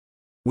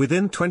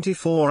Within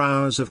 24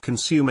 hours of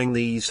consuming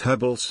these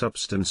herbal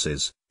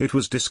substances, it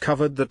was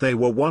discovered that they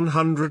were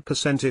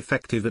 100%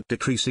 effective at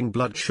decreasing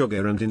blood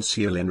sugar and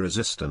insulin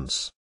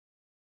resistance.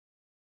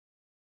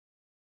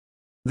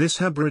 This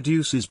herb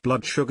reduces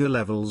blood sugar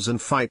levels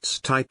and fights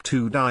type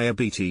 2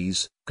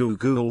 diabetes.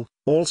 Gugul,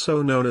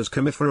 also known as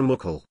Commiphora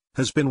mucul,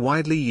 has been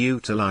widely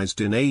utilized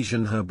in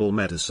Asian herbal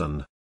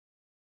medicine.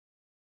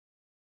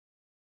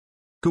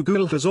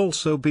 Gugul has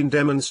also been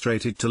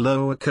demonstrated to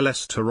lower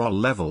cholesterol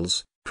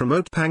levels,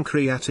 promote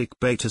pancreatic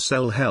beta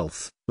cell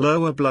health,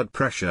 lower blood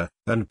pressure,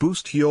 and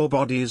boost your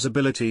body's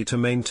ability to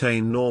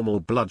maintain normal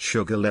blood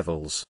sugar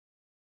levels.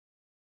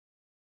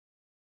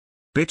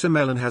 Bitter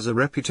melon has a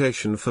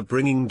reputation for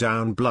bringing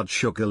down blood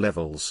sugar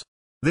levels.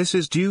 This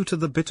is due to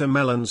the bitter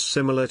melon's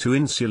similar to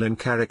insulin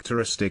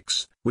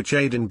characteristics, which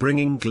aid in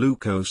bringing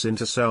glucose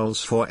into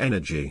cells for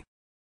energy.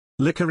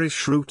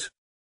 Licorice root.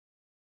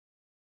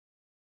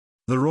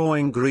 The raw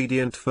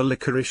ingredient for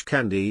licorice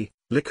candy,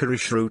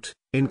 licorice root,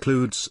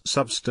 includes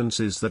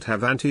substances that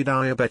have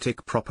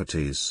anti-diabetic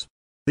properties.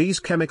 These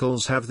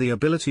chemicals have the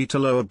ability to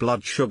lower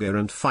blood sugar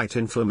and fight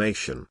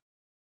inflammation.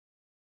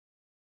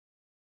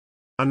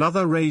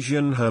 Another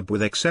Asian herb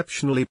with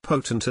exceptionally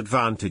potent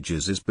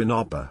advantages is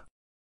binoba.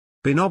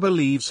 Binoba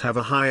leaves have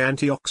a high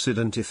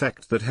antioxidant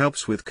effect that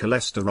helps with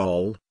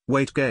cholesterol,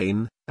 weight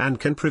gain, and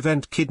can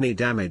prevent kidney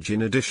damage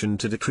in addition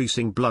to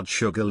decreasing blood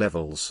sugar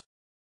levels.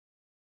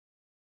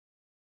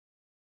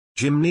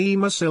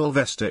 Gymnema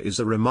sylvestre is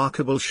a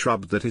remarkable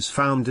shrub that is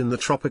found in the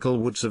tropical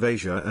woods of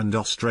Asia and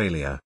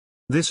Australia.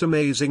 This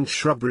amazing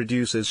shrub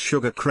reduces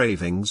sugar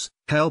cravings,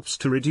 helps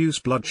to reduce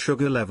blood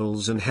sugar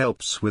levels and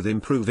helps with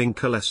improving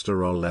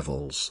cholesterol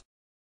levels.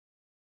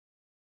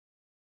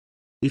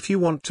 If you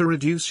want to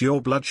reduce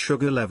your blood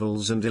sugar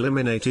levels and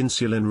eliminate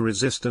insulin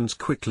resistance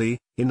quickly,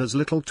 in as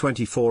little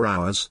 24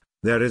 hours,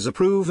 there is a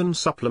proven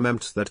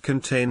supplement that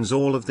contains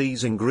all of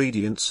these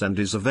ingredients and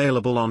is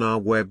available on our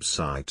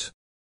website.